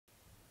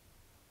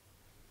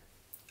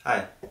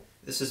Hi,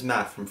 this is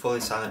Matt from Fully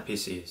Silent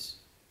PCs.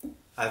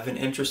 I've been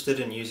interested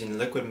in using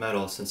liquid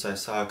metal since I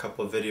saw a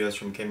couple of videos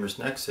from Gamers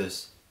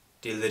Nexus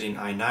delidding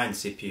i9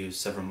 CPUs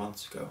several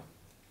months ago.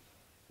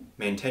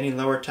 Maintaining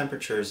lower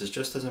temperatures is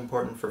just as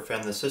important for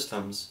fanless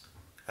systems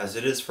as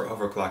it is for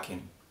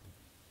overclocking.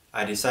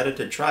 I decided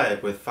to try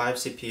it with 5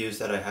 CPUs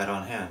that I had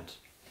on hand.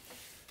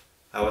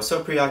 I was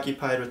so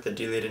preoccupied with the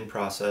delidding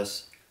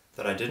process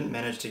that I didn't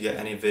manage to get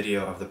any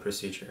video of the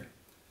procedure,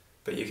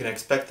 but you can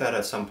expect that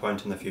at some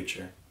point in the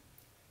future.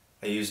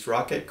 I used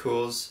Rocket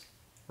Cool's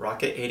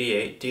Rocket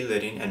 88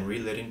 delidding and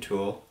relidding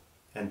tool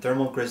and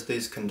Thermal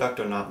Grizzly's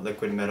Conductonaut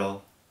liquid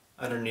metal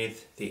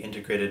underneath the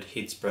integrated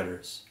heat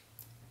spreaders.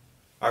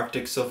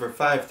 Arctic Silver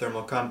 5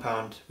 thermal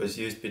compound was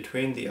used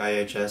between the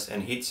IHS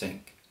and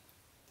heatsink.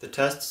 The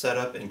test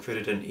setup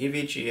included an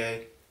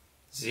EVGA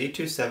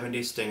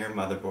Z270 Stinger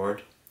motherboard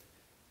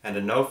and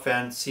a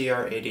no-fan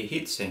CR80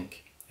 heatsink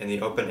in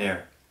the open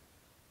air.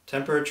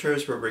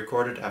 Temperatures were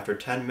recorded after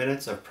 10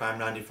 minutes of Prime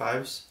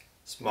 95's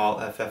small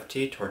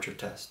FFT torture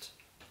test.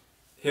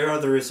 Here are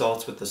the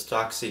results with the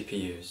stock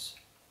CPUs.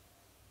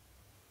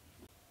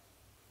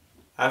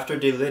 After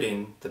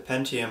delidding, the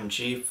Pentium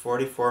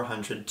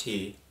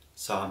G4400T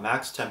saw a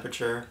max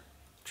temperature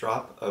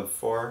drop of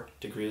 4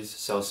 degrees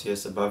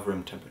Celsius above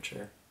room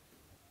temperature.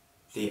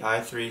 The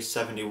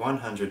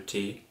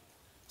i3-7100T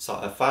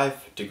saw a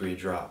 5-degree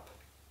drop.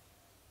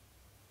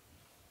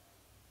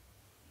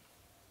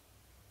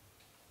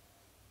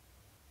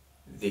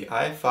 The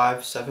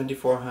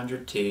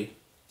i5-7400T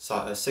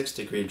saw a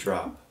 6-degree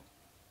drop.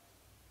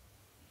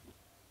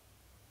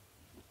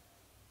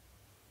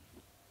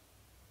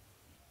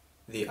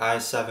 The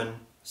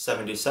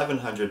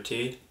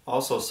i7-7700T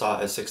also saw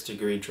a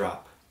 6-degree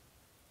drop.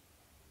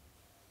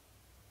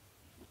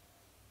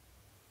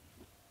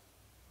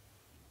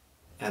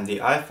 And the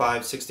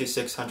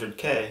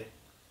i5-6600K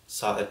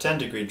saw a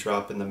 10-degree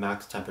drop in the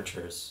max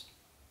temperatures.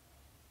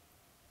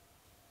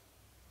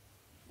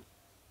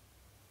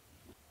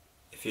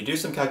 If you do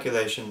some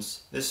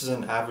calculations, this is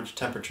an average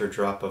temperature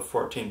drop of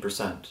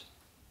 14%.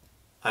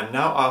 I'm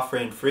now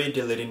offering free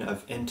delidding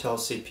of Intel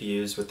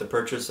CPUs with the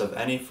purchase of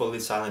any fully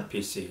silent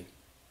PC.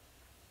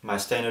 My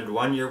standard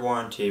 1-year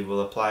warranty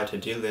will apply to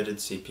delidded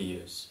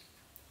CPUs.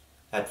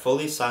 At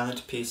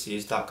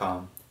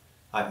fullysilentpcs.com,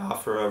 I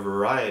offer a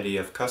variety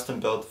of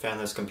custom-built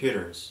fanless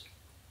computers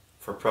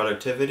for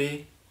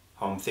productivity,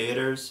 home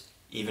theaters,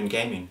 even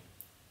gaming,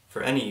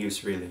 for any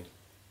use really.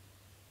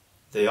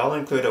 They all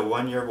include a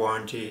 1-year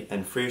warranty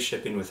and free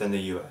shipping within the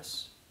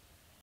US.